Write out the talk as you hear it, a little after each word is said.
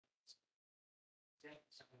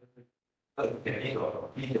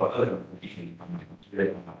2.1920之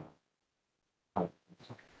类的。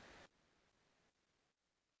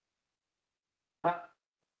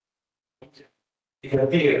一个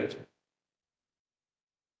第二，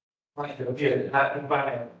那一个第二，它一般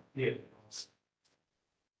来第二。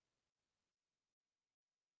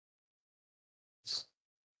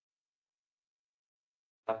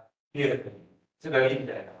第二个，这个音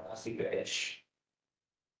来讲，它是一个 H。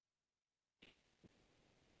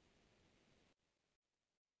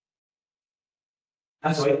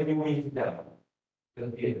那所谓的 U 音是这样的，跟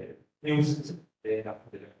别的 U 是这样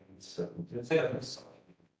的音色，就这个很少，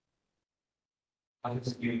它就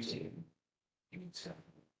是 U 减 U 降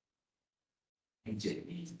U 减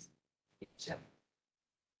E 降，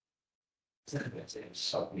这个是很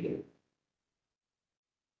少变。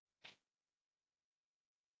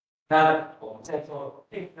那我们在做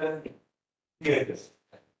这跟第二个，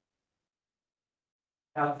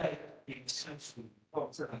那在引申出以后，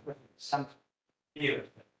这能够相第二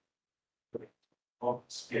个，对，我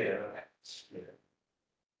scale scale。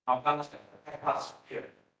然后刚刚讲的害怕 scale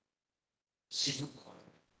系数，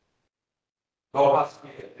高怕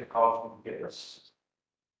scale 最高分别的是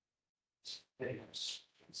这个是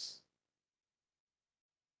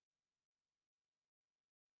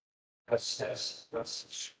系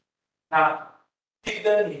数。那这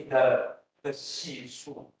跟你的系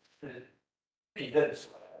数是自己认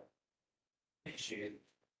出来的，必须。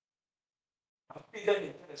这跟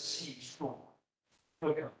你这个系数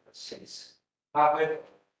就跟显示，它会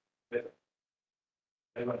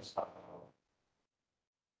没关系。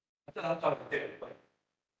这张照片对不对？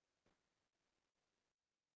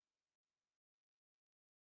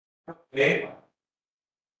没法，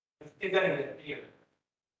这跟你的第二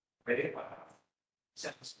没法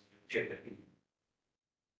像是这个例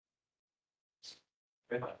子，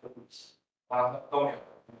没法都不起，它都没有。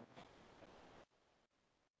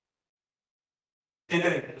这个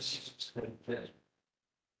你的系数是很正。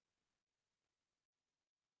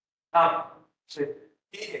那所以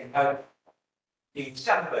第一点呢，影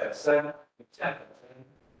像本身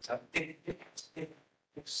成定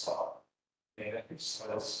少，每个少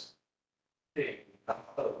的是对达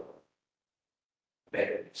到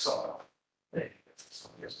每个少对少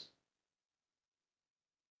的是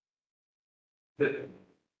对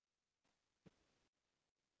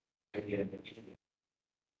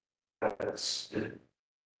是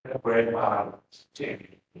不会把这个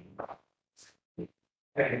领导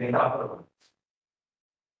的。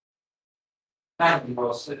那如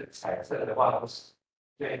果是彩色的话，是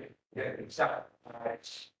对影像在一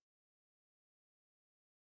起。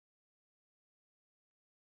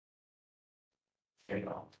没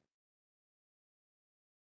有，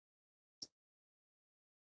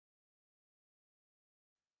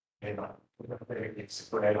没有，这个也是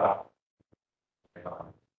不来吧？没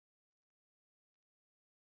有。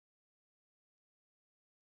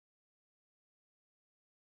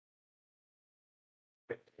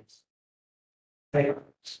那个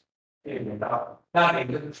这个领导，那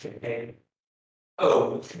你就是选 A，二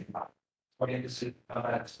五选吧，后面就是刚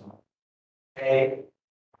刚什么 A，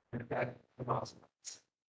看什么？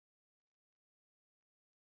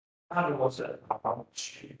那如果是好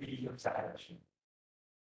取 B 就下来去。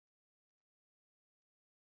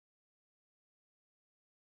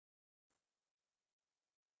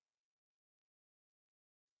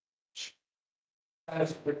但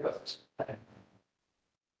是这个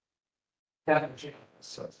这样去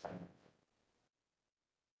色彩，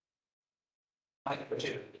那个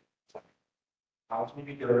这个，然后这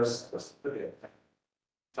边就是这个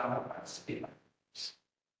张版是地板。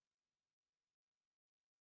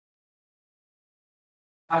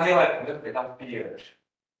那另外我们就回到 B 了，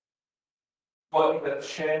我一个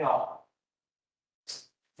channel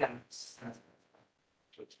这样子，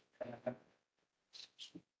就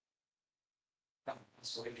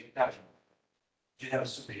所谓的那种，就那个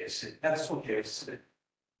数学式，那个数学式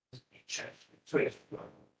全最主要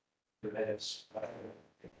的那个是，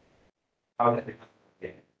好的，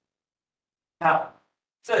对。那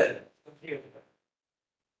这第二个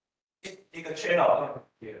一个 channel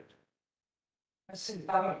第二个，但是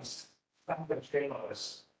当你三个 channel 的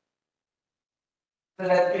时候，这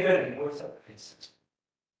在第二领为什么可以事情？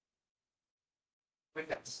会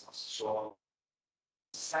讲说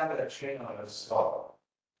三个 channel 的时候，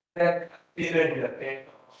在第二领的 channel，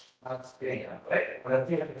它是这样，哎，我的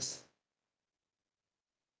第二个是。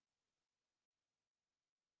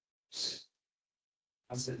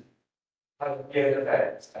它是它的第二个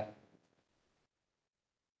在三，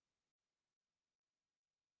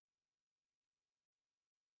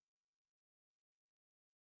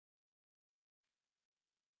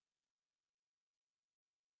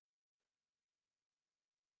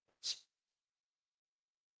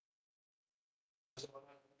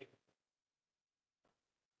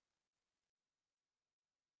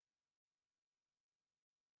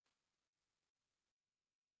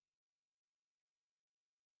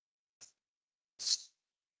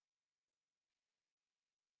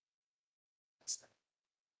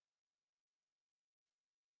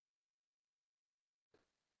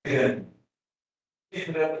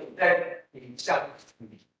这个你在影像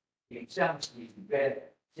体里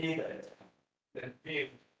面基本的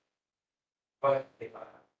并关对吧？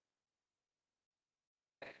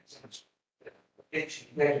跟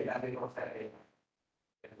群类那边都在内。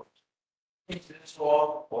意思是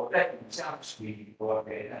说，我在影像体我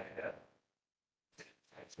给那个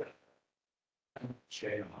彩色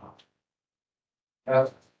圈嘛，要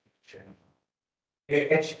圈，因为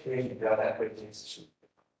H 可以不要再会计数，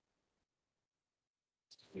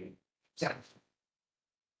这样子。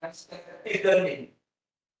但是电灯里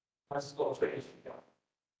它是做萃取的，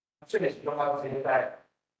萃取的话直接在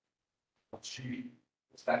区域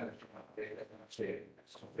3个地方可以在那萃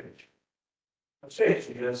取。萃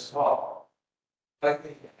取的时候，它可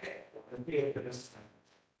以我们第二个就是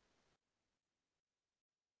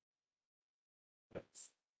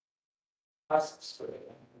它是水，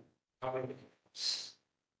它会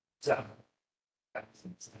这样3、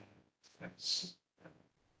4、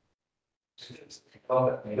是挺高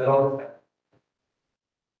的，每个都是。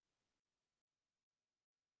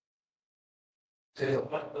这种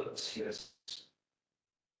乱斗气的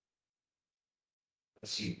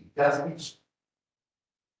气，但是艺术，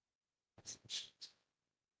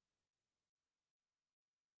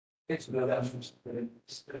这主要讲述这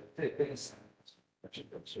三个这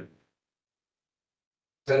个是，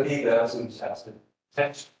这第一个是下是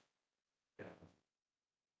三十，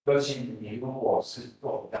尤其你如果是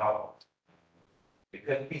做比较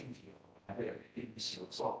跟病体还会有一定协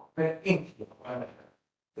作，跟病体有关的，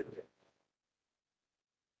对不对？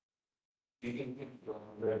一定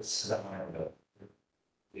有那个词啊的。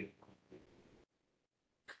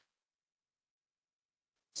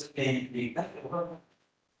你那个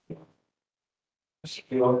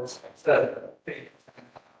有彩色的，对，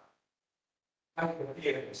它那个第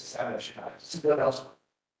二个是3个去哪？是个标准，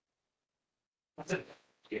它这个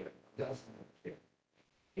第二个标准，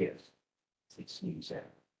第二个自己试一下，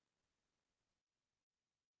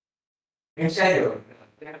因为现在有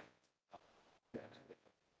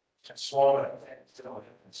像说了，这种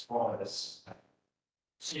很说的是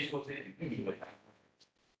技术这里意味，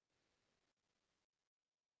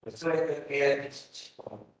我做一个 AI 系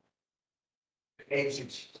统。A 去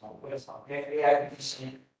启动，为什么？因为 AI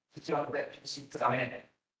PC 是希望在 PC 上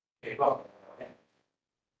面给报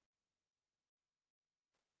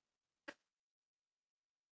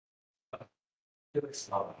这个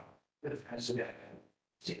词好吧？这个还是两个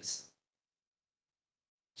解释。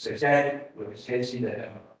首先有一些新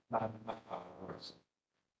的慢慢啊，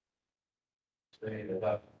所以得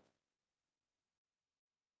到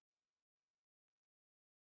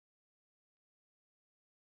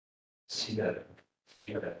新的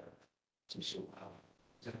一个技术啊，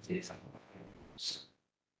这个介绍是，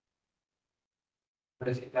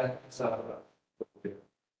而且大家知道了，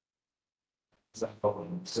知道我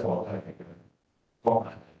们之后的那个包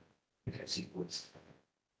含的一个进步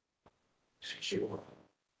学过，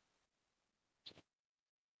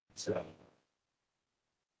知道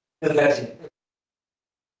更加紧。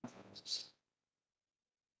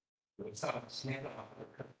有上先的话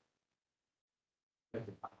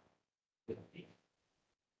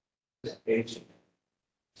，A 组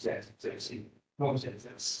现在是最新，目前这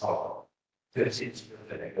个时候最新级的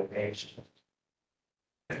那个 A 组，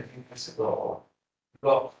应该是够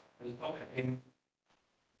肯定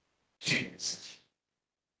去年事情，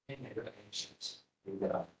今年的 A 组一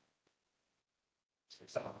个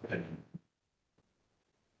上可能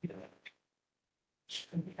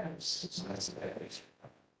你看是什么时代的 A 组，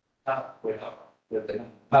它回到有的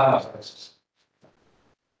妈妈的事情。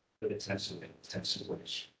这个城市回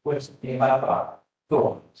去，为什么没办法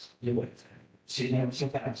做因为现在的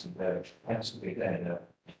参数给在的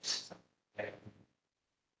市场，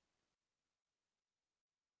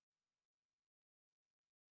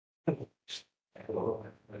我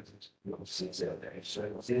有是这样的，所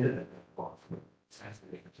以我现在的广告参数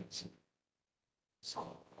的一个进行，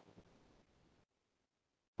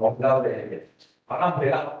我不知道的，好，那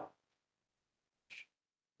回到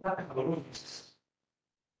那很多问题是。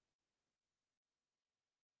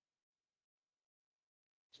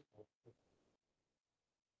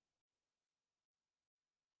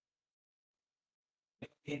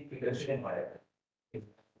一个训练来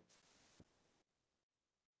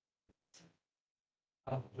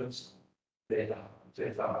啊，就是最上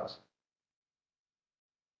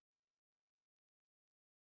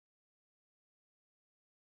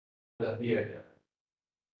的第二个，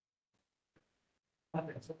它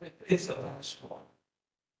本身会对手来说，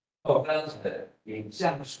我刚才的影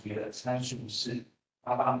像学的参数是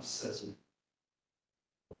它帮你设置，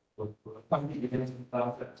我放第一个是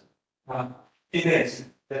它的，它第二是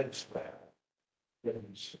认出来了，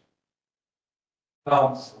认识。那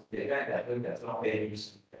我们简单讲，就讲这种 A B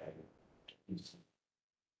C 的意思。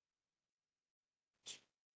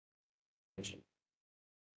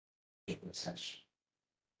30。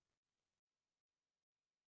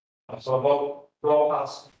啊，说多话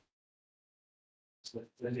是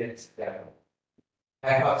这件事情，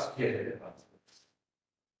开发世界的人嘛。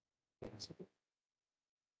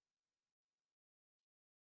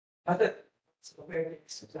它的这个位置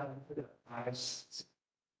实际上这个 S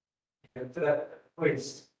这个位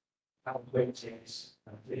置，它会监视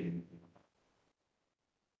这里。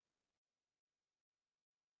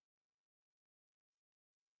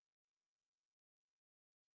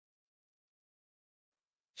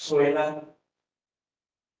所以呢，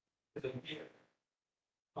这个面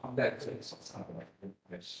放在这里手上的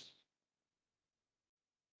开始，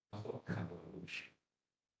然后看过去，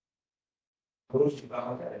过去刚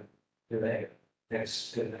刚讲的那个那个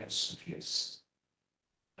识别式，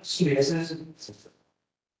识别式是什么？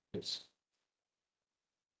就是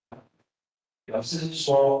表示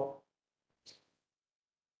说，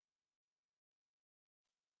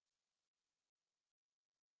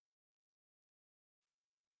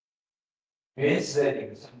原始的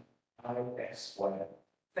顶上 IXY，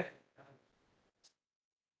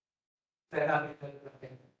 在那边跟那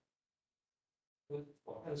边，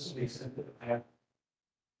我看识别式这个 I。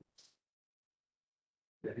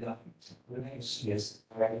对吧？那个识别式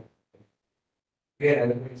I， 越来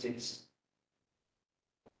越会坚持。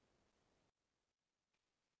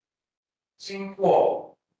经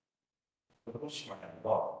过我都喜欢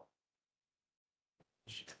到，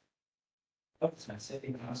要产生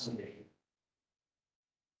一个它是哪个？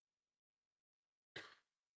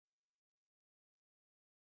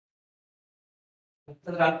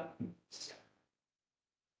这个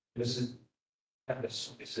就是那个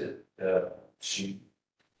属于是区，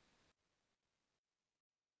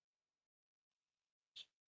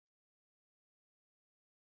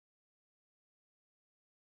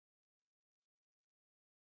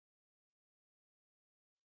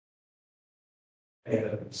那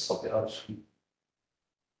个手标区，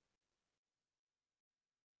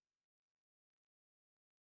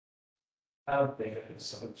它那个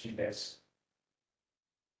什么 GS，G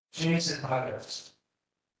是它的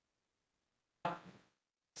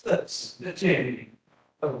这词的建立，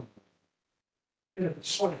这个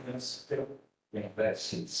说明词对两个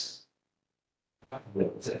形式，它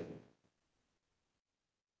有这里。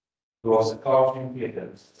如果是高均变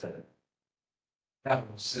的正，那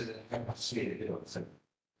不是看法系列的这种正，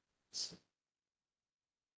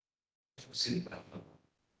是一个。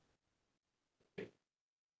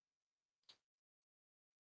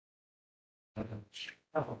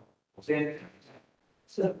那么我先讲一下，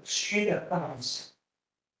这区的大小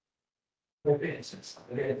会变成什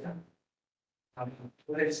么样子？它们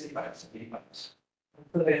不类似100是100，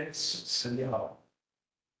这边吃掉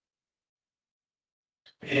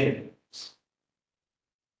变。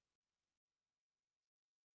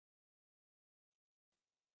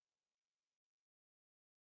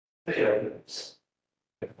这个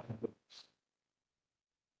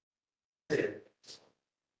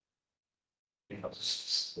这个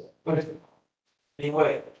是为什么？因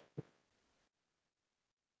为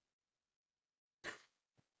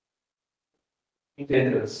今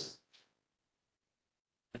天的是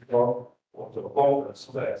说我做功的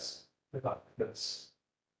出来是对吧？这个是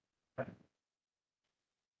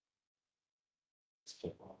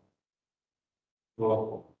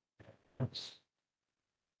说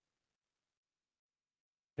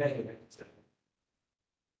那个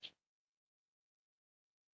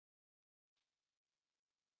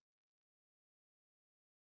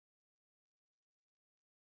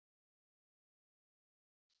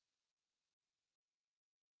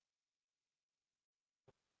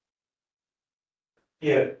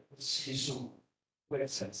第二系数会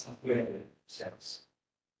乘上对的相似，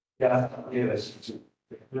加上第二个系数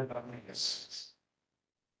对方那个式子，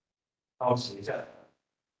然后写下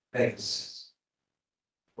那个式子。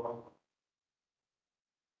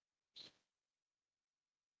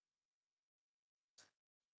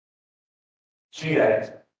居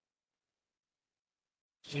然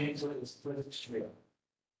居这是区别，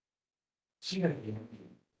新的原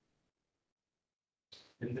理，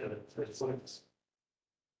这个说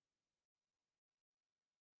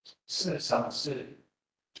事实上是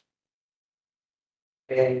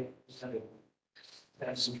A 这个，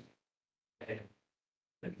但是 A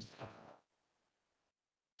等于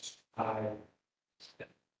I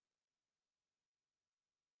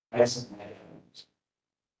S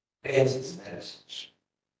A 是指的是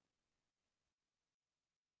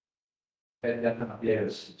跟人旁边的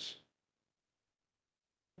事情，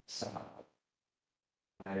啥？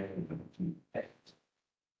还有哎，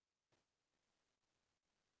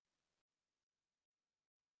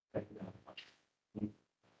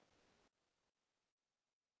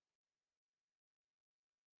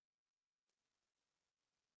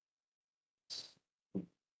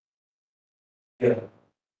对，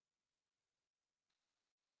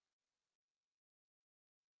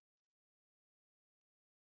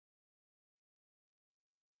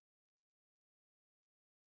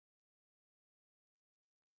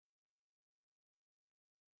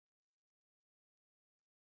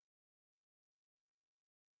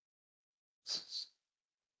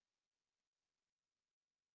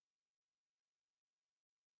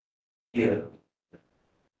第二，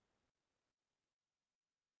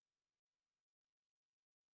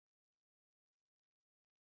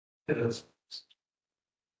这个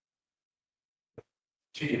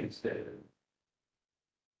去年是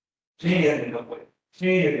去年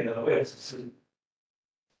的位置是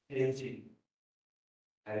接近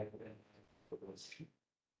还不多去，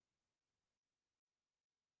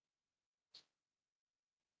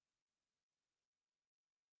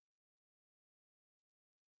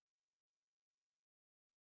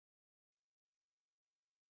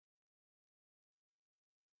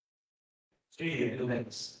去年就那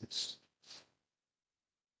个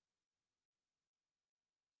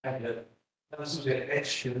那个数学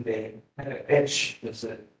H 的那个 H 就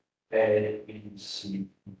是 A B C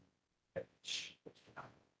H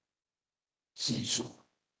系数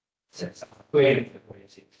身上对应的关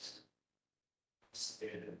键词，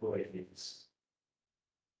对应的关键词。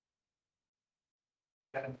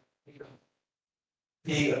但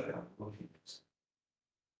第一个关键词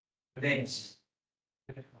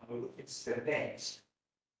range，it's the range，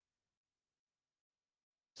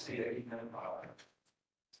是一个英文法。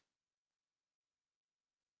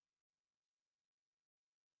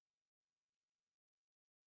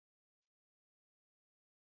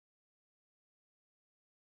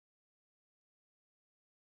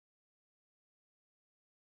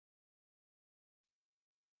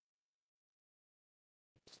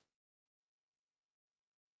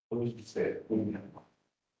都是在不一样的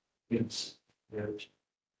运气，可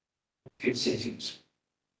以写进去。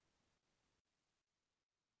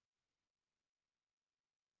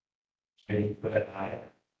所以不能拿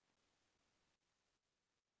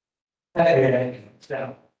太原来这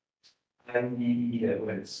样 IEE 的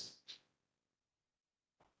位置，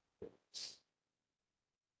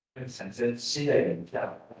会产生新的影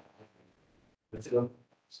像，这个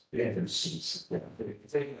变成形式，对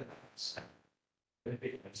这个是会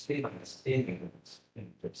变成statement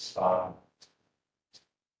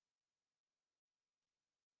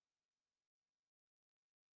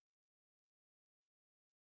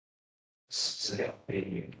资料边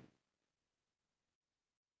缘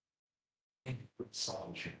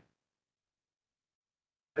上去，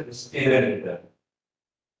这个是第二类的。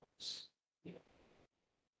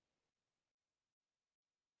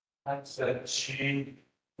它的区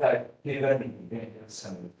在第二里面就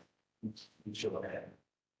成一球的，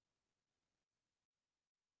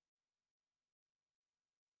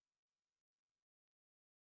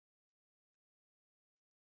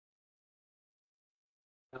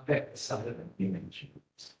它在上的里面去。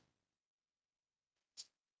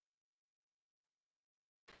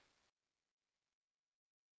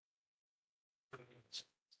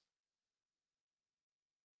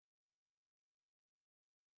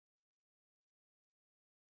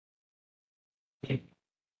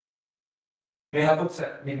因为它不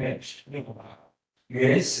在里面去，那个把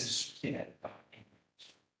原始数件把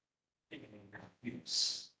原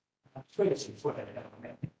始，它萃取出来的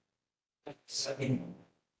那个声音，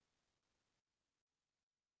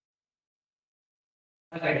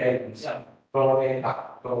它大概很像 raw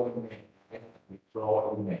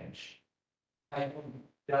raw image，它用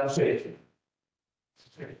加萃取，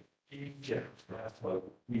萃 feature 和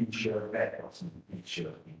feature back 或是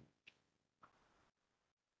feature，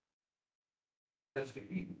这是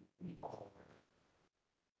一块。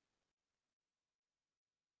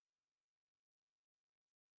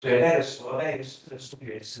对，那个时候那个是数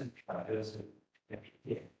学是就是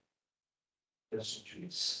点的数学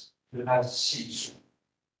是，就是它的系数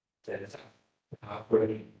在这，它规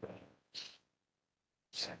律的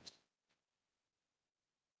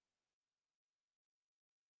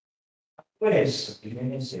为什么里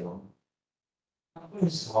面写了？那为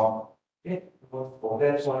什么？因为我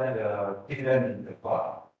在说那个第二名的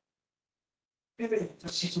话，因为这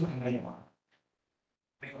系数还没有嘛，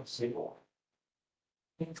没有结果。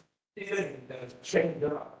第二名的确定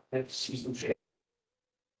的嘛，那系数确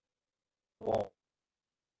我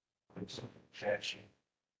是学习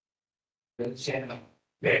跟现在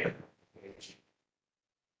对。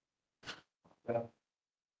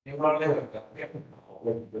另外那个更好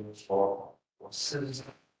问题就是说，我是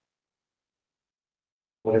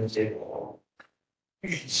我的结果预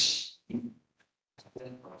期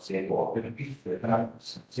跟结果跟预期它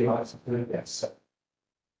基本上是两色，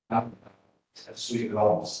啊，属于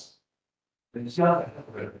loss。你需要在那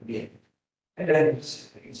个人面，那个你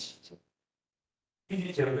是预期结果，预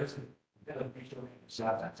期结果就是那个必须是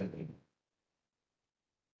要讲这个预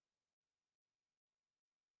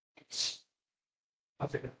期，啊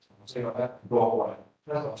这个这个多过来，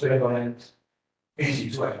那种最后呢预期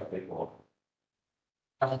出来的结果。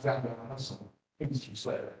当这样的那什么运气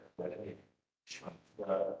出来的选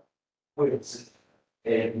择位置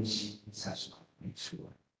A、B、C 才是没出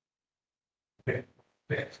来。对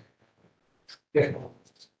对对，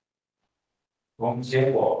从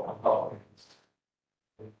结果到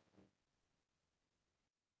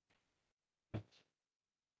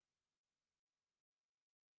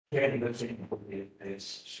天一个最后的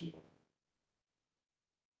起数，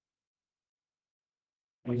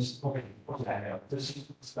你是不来了，这些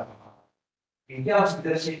不知道啊。你要是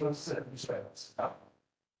这些都是你出来知道，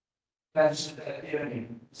但是在第二年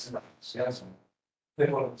不知道是要什么，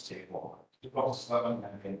最后的结果就告诉他们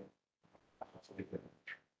两边，这个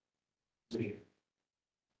这个。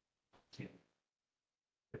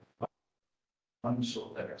他们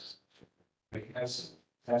说的是，一开始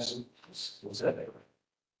不是那个，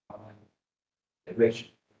位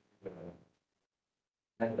置，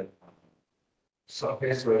那个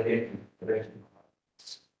，surface radiating rate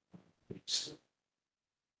是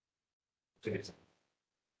这个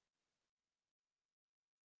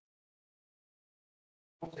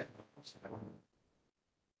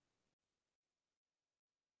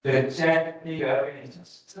对，现在第一个要跟你讲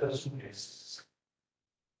是这个数学是，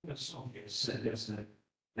这个数学是就是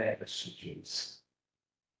那个数学是，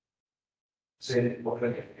所以我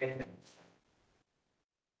跟那个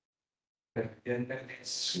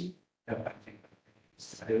数的环境，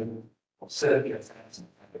还有我设计了三层，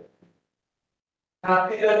它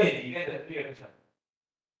第二点里面的第二层，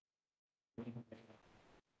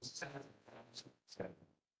三层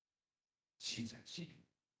七层系。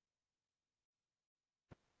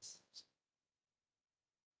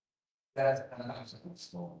在看到什么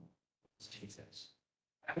时候，七层是，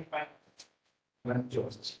一般我们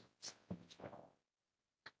就是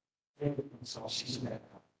熟悉的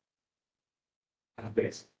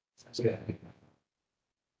对，这个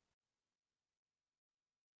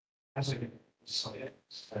它是首先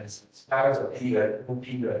大概是第一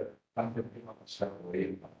个当个地方是我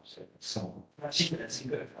也是生活，那新人是一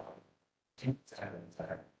个才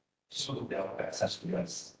速度比较快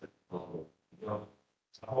，30.4，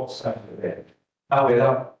然后对，他回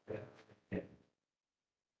到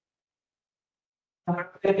他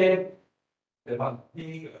这边对吧？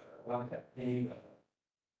第一个我刚讲第一个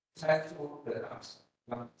猜出的大小，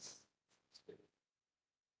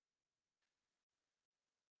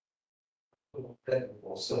跟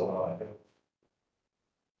我是我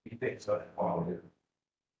一对出来的话，我就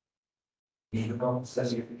你们刚设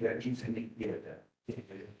计一个一层一点的解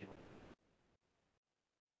决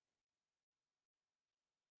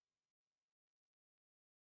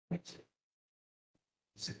问题，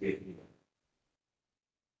是给你的，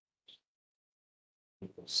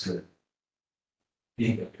是第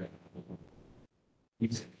一个一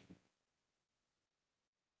层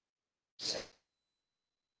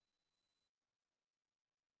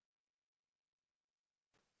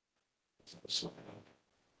是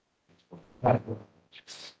那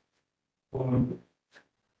我们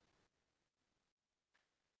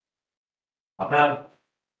好，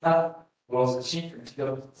那我是新人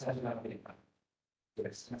就在那边，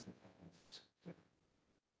对，是。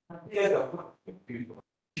第二个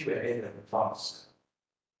Q&A 的方式，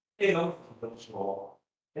内容都说，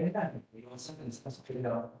哎，那你用3.3是推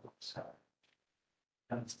到多少？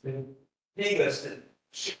第一个是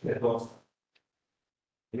学多少？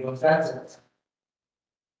你用3.3，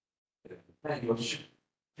那有学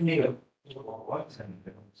那个我完成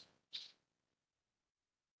的东西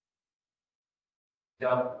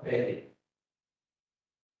叫被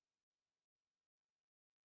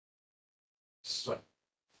算，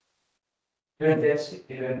因为这些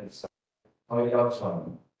别人会要求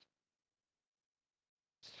你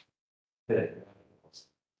对。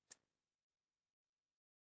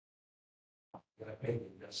被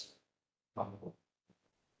你的方法，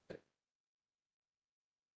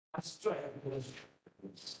它是最后一个是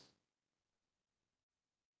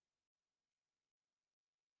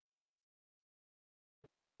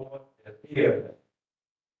我第二个，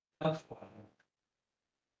那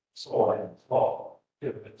做完以后，第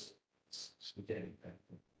二个时间里面，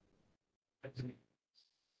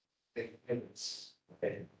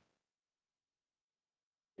对，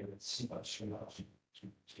有基本需要去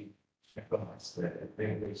干嘛之类的，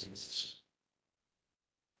没有一些事情。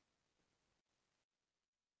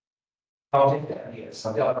高阶点也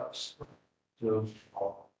强调的是，就是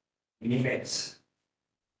哦，你每次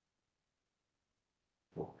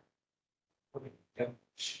我会要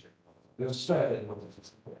去，有帅的或者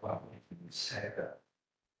是我把你晒的，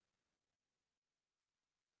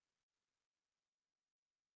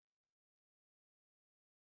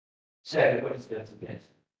下一个问题要这边，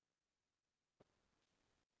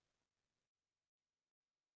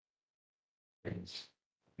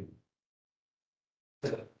这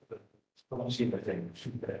个东西的人数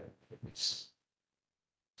的是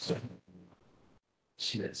是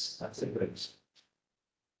是，这个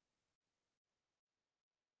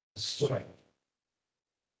帅，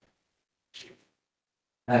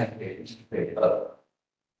那给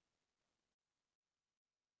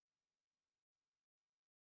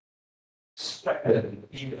帅的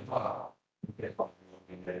第一个话，给放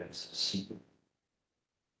应该是西度，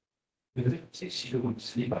因为这西度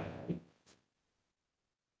是一般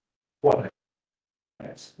过来。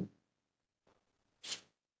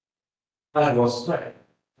那如果帅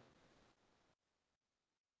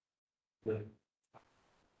的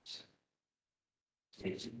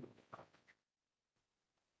也是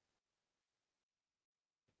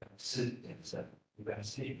是颜色，一般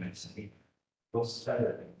是一般是一都是帅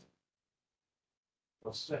的人，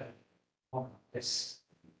都帅，哦，S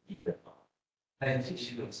一的啊，那其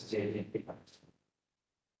实都直接一点地方，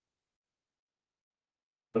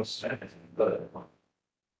都帅的整个人嘛，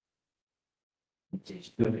这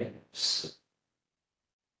就变是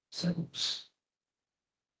生是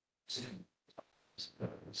是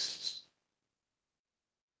是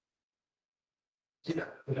这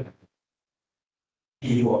个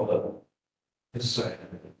比我的更帅的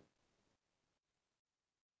人，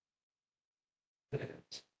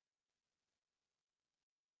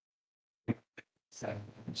三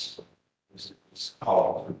是就是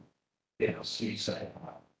靠电脑虚帅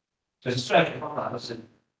啊，所以帅的方法都是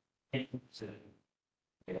一是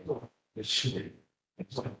联动，就是联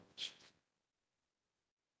动。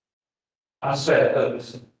他帅的二就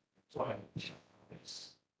是做很强，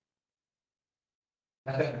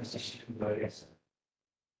那个人继续有点是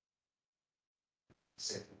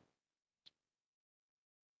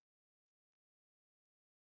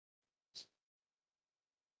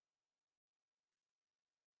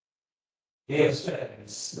也有帅的人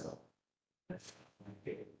死了，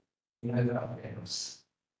因为这两边都死，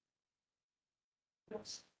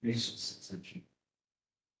历史是证据，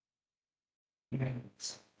因为你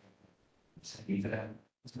这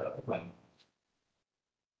个不管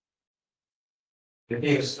有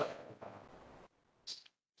第二个帅，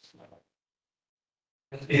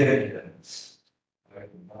别的人死，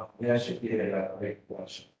你要去别的人会过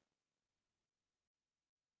去，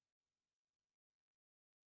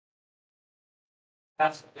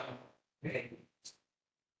但是对，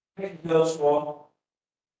可以就是说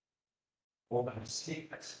我们 C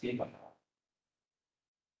X B 本，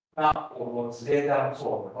那我直接这样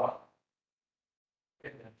做的话。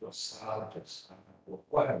变成就杀了就杀了，我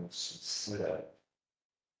怪我损失了。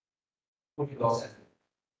Windows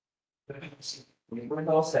对不起，你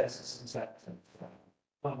Windows 是3乘3的，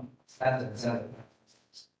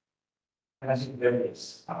但是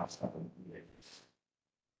Windows 8乘1，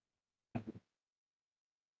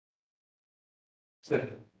这个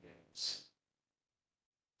也是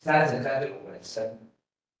3乘3对我本身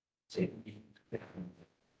这一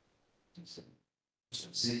就是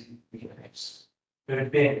损失一个开始，就是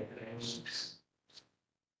变得很有损失。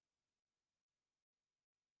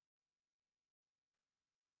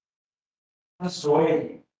那所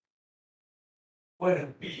以为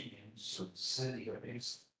了避免损失一个历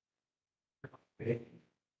史，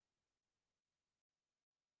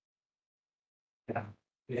两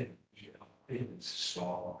变也变是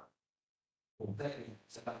说，我们在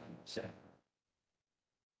这个底下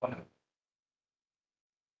换了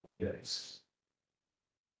一个 x，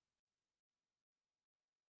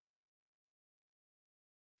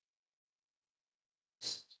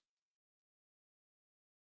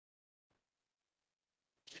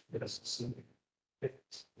这个是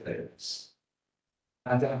对 x，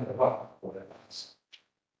那这样的话，我的答案是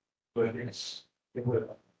对 x，因为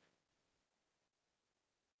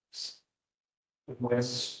因为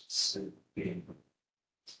是变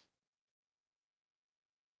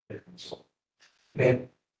变错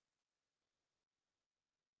变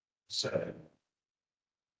是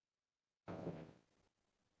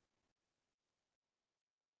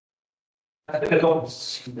那这个东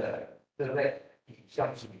西新的，对不对？影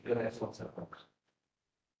像组就在做这个，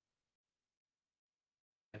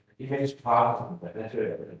因为是发布的，那就有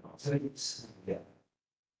人这一次一样，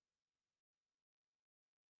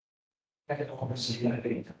那个东西那个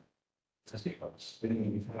这些东西，跟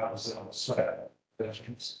你他不是很帅的这个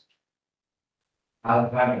裙子，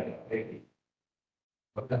他也有魅力，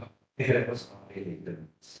不知道那个有什么魅力的，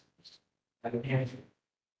那个面具，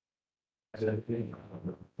还是对你的。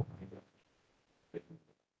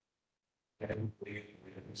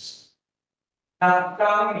那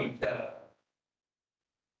当你的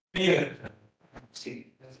第二个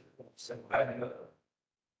性，就是外那个，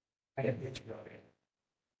它也变成了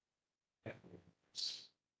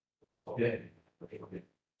对，这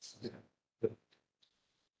个，对，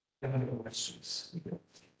那么我们属实一个，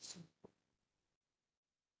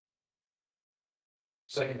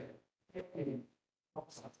所以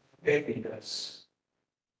，baby 的是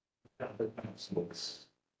让的是我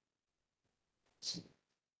是，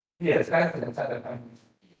也才可能在那方面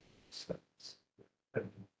是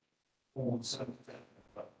很无声的。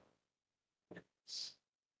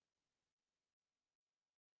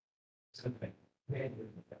真的，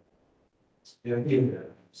有一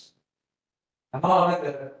个，然后那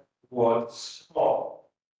个我之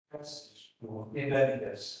后开始读那个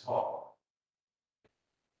的时候，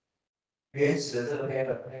原始的这个那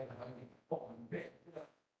个我们对这个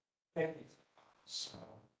对什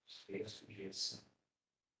么是一个数学式，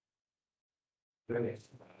对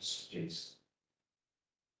复杂的数学式，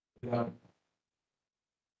对吧？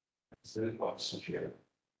是搞数学的，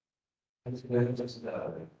但是呢就是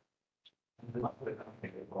会当那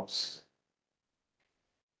个公司。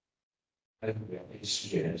还有历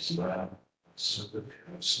史喜欢是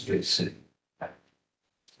对是哎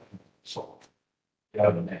说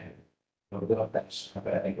要的那有的但是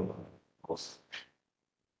在那个公司，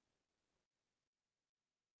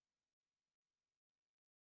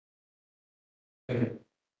对，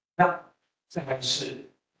那这还是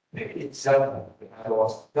那个一直要给他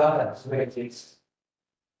说，当然是会坚持，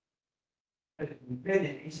你对你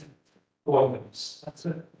一直多的他这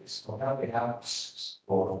手上给他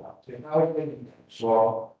多的嘛，所以他会跟你讲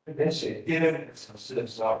说，在选第二个城市的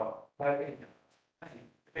时候，他会跟你讲，那你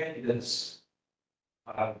跟你的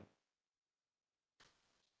啊。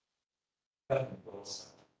很多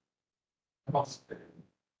次，貌似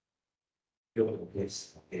有也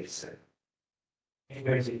是，因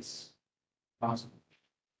为这次貌似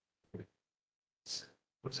是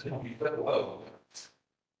不是你跟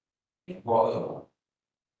我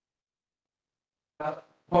他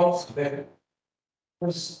貌似的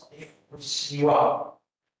不希望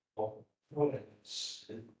我不能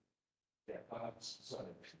是两方计算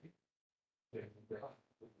的频率，对不对？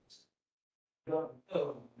跟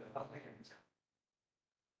2的方面讲，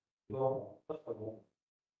用2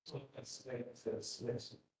做的实验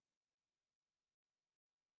室，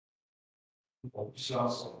我不需要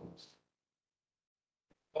手。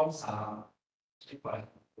通常基本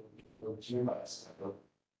基本上都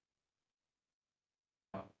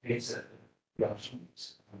黑色标准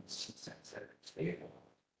是在这个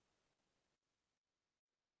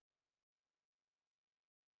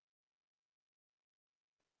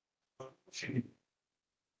去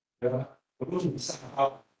对吧？我都是上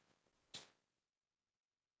号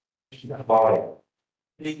是在包里，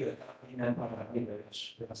第一个应该把那个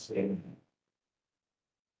实验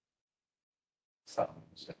上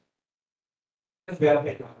上，不要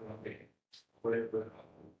被他不要被，我也不要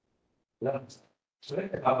这样子，所以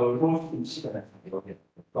录取基本上有点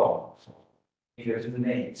不够。一个就是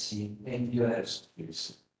那一期就在也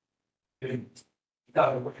是，就是一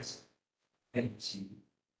到一个位置，那一期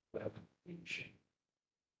不要进去。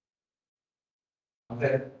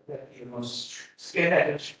在一种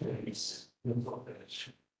scan 就是的意思，用作的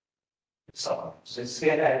是少，所以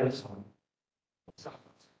scan 就是从上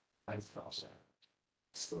开始到下，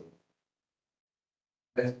是，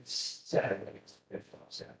跟下一个再到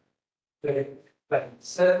下，对本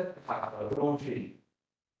身它的录取。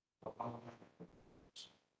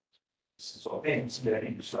是说面积的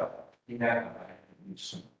运算应该拿来运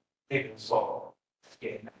算，那个时候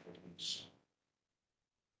给哪个运算？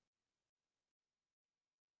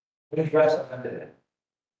因为不要想那个人，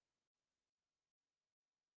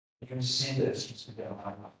因为新的技术要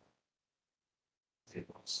慢慢这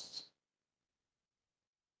个东西，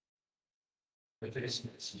对这个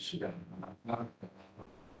新的技术要慢慢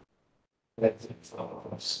来这种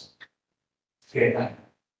东西。现在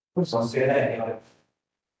为什么现在要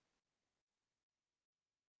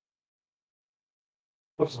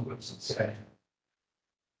为什么会是这样？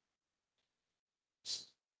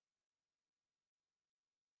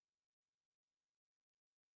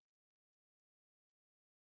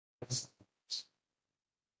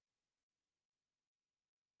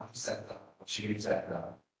在的，区域在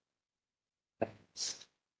的，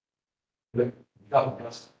对，你到底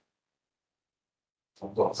要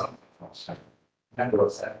从多少方向？那如果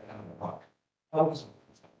在这样的话，那为什么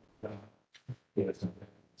这个成本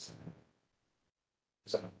是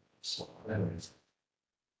这么说？认为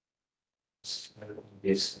是那个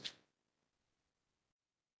也是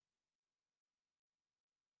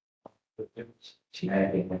对不起，亲爱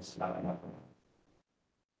的弟兄姊妹，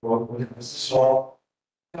我是说，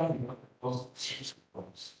当你们都是基础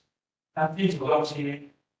东西，那基础东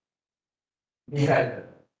西厉害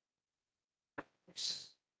的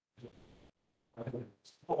是，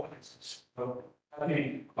不管是说他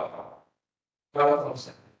去高中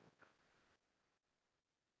生，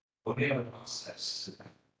我没有方式来试，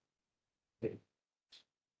对，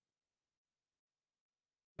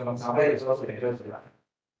那么长辈有时候是研究出来，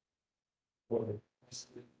我是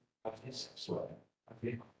他先想出来，他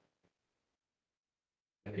先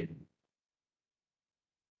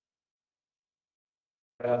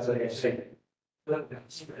不要这件事，这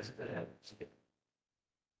基本是这样基本，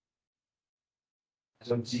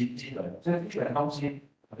说基本，这基本的东西，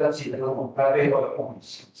要记得说它背后的物理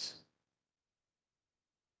性质。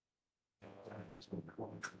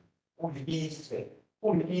物理一是谁？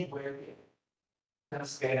物理一不会变，但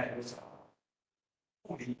是该来多少？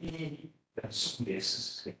物理一的数列是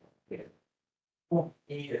谁变？物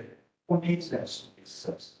理一的物理一的数列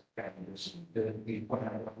是概念的数的你不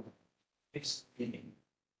能用是一。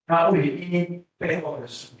那物理一背后的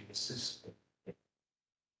数列是谁？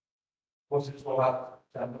或是说它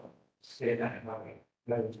相同现在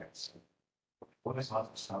那个解释，我为什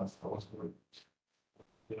么想我是会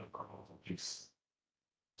这个沟通去死？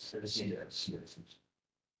是细的事情，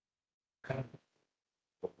看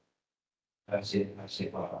那些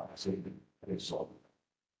爸爸那些可以说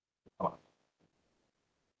啊，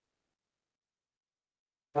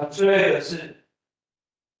那最累的是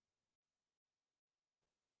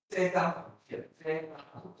这一张图片，这一张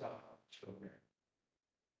图叫球员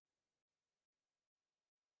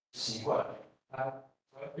习惯，他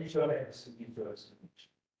必须要练是必须要是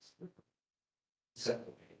生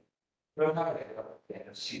活，因为他给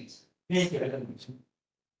的性质，第一个的女性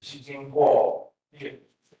是经过练。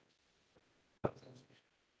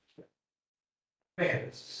妹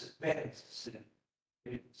子是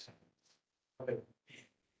变成会变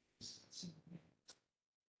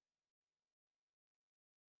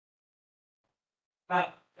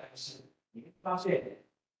那但是你会发现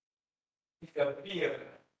一个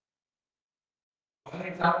beer，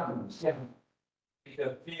 那张五项一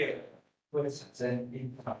个 beer 会产生一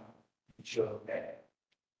方就类，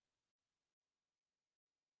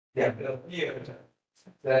两个 beer 产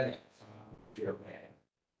生两方就类。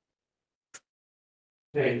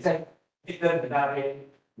对，在一根你那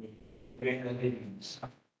边，你原来的影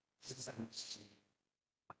上是37，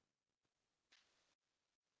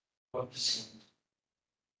或7，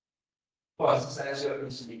或者是32、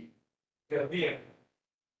11，这个 beer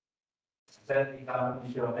产生一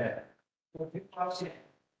方就类，我会发现。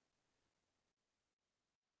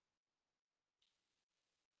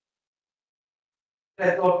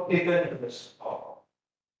在做这个人的时候，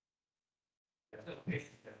这个配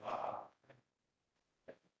置的话，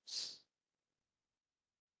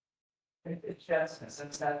虽然产生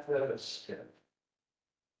3个的时间，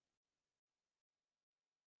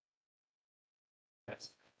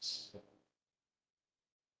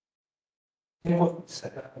因为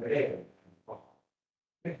成了没有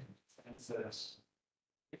3次的时，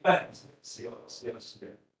一半只有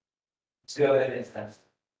10，只有0.3，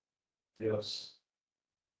只有10。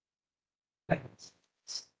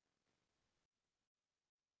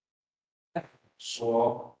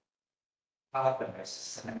说它本来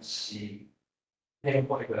是37，经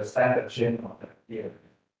过一个3个圈统的第二个，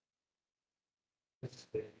这是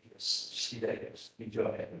一个17的一个就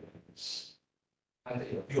来一个10，它这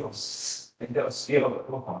有16个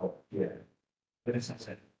不同的第二，跟产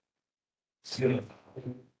生16个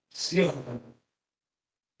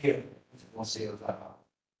第二，我16个，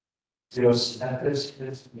只有10，但这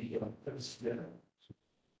是没有，这是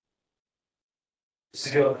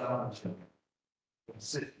16张全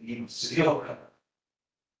是以16个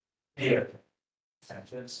第二产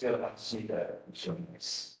生16张的球员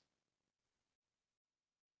史，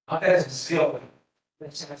然后再从16个，那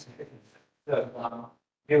下面的方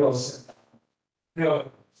64张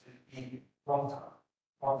61光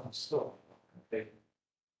场是对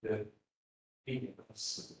的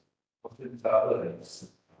1.4，我是到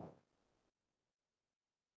2.4，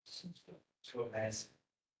就开始，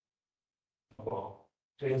所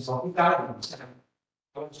以说一般以上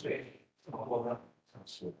都水这么多呢，上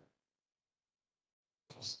述，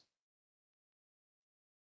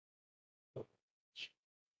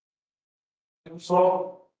就是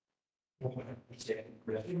说我们以前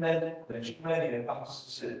人均分的方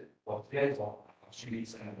式是，我直接从虚拟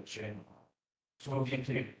生的圈输进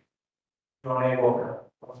去。用那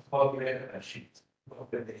个超越的去，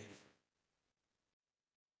对对，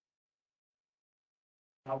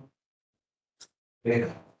对的，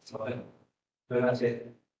什么对那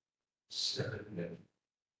些是的人，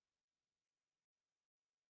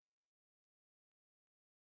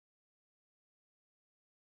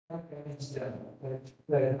那肯定是这样的，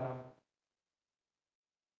对他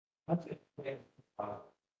对啊，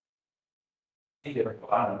第一个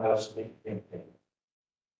发展到是对，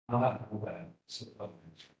那部分是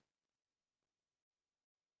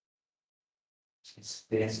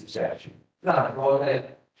坚持下去，那很多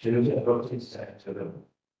在学术界都坚持下来，觉得，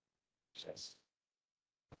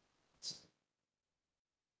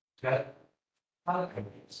对，他肯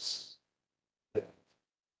定是。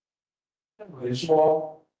认为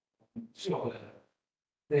说旧的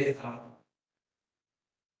这一张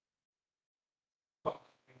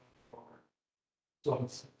重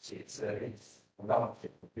视写字的类似，我让写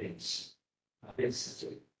辨识辨识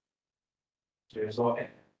就觉得说，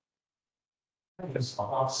哎，那有什么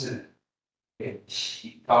方式可以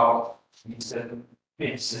提升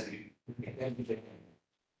辨识率，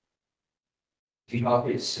提高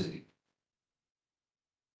辨识率？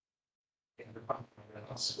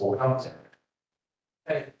我刚讲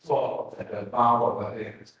在做整个8的这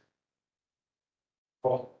个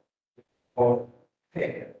我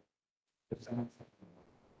配的，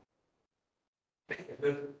就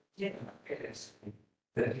是电脑配的是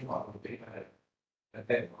的地方对的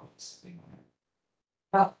代码是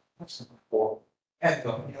那为什么我按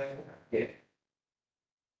照应该改变？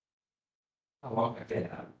那我改变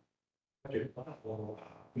了，他觉得我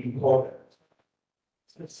以后的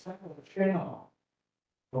这3个圈啊，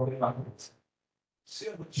都会发生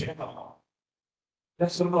4个圈啊，那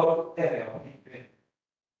是不是代表你对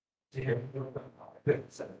这个有更好的认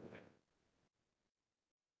识？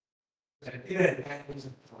第二个开就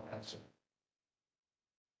是怎么来说？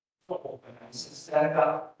我本来是3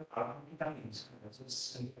个，当你是可能是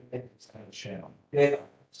4个圈啊，对的，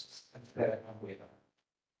在单位的，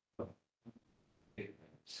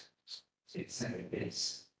这3个辨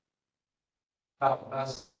识。那我当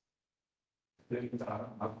时对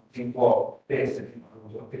经过辨识，我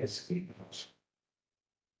就辨识给你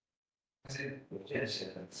但是有些人写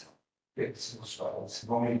的很长，辨识不出来，成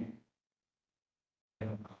功率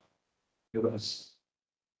有本事。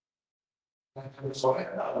那他就说，哎，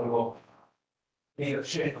那如果第一个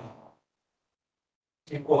圈啊，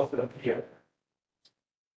经过这个第二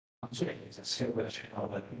最也是社会圈啊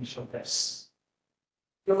的英雄在死，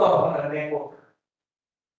又到我们的那个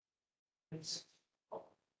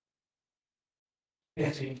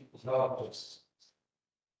变成比较就是，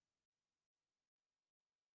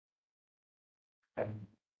嗯，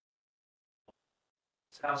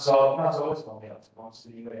那时候为什么没有成功？是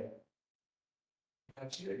因为他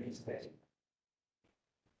举的例子在这里，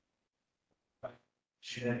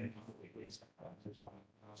学的女会会讲，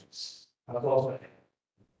就是他多出来，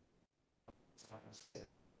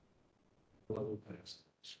多可能是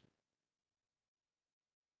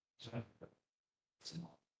什么？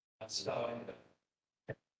他知道那个，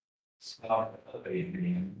知道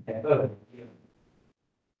2002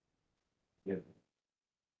有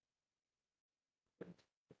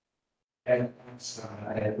那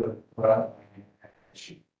个突然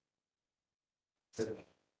去这个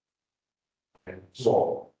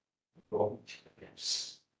做问题的辨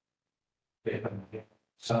识，对很多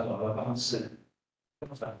传统的方式，来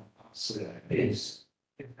辨识。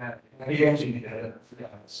利用你的资料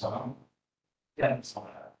从这样从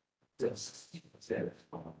这是这样的，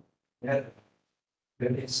你看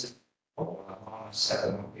辨识，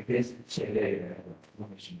也辨识前类的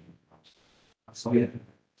东西，所以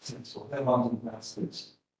所在方式那事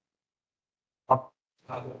情，好，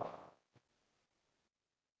他就把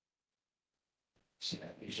现在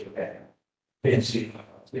必须得辨识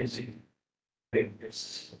辨识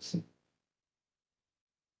是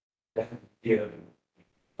第二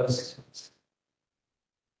20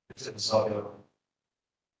这个稍微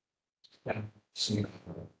是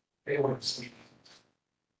我是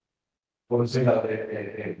我知道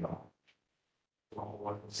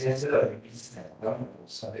我之前是2014年，然后我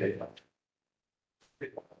是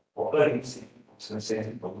我2014年是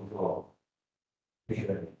先工作那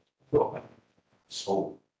个做错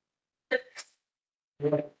误，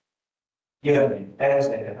因为单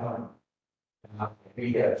纯的啊，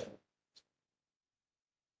一个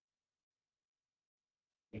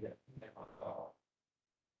广告，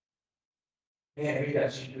因为一个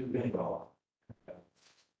其实那个。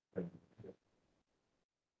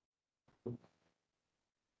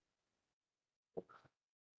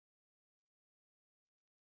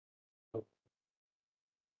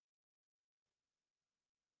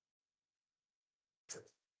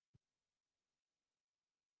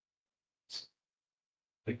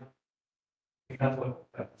你看我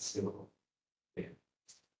思路，对，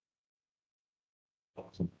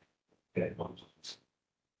对，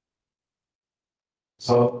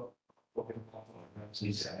说我跟他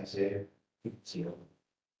去想一些结论，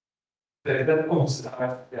对，但是共识大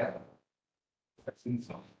概是这样的，很清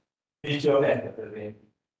楚。19年的这边，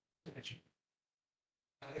这个剧，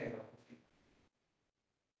他那个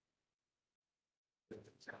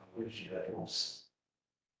讲规矩的共识，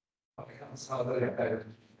我们看到这两代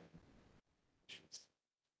人，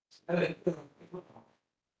但是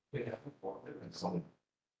对的，我这个松，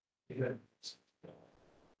一个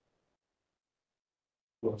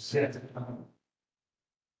我现在这个。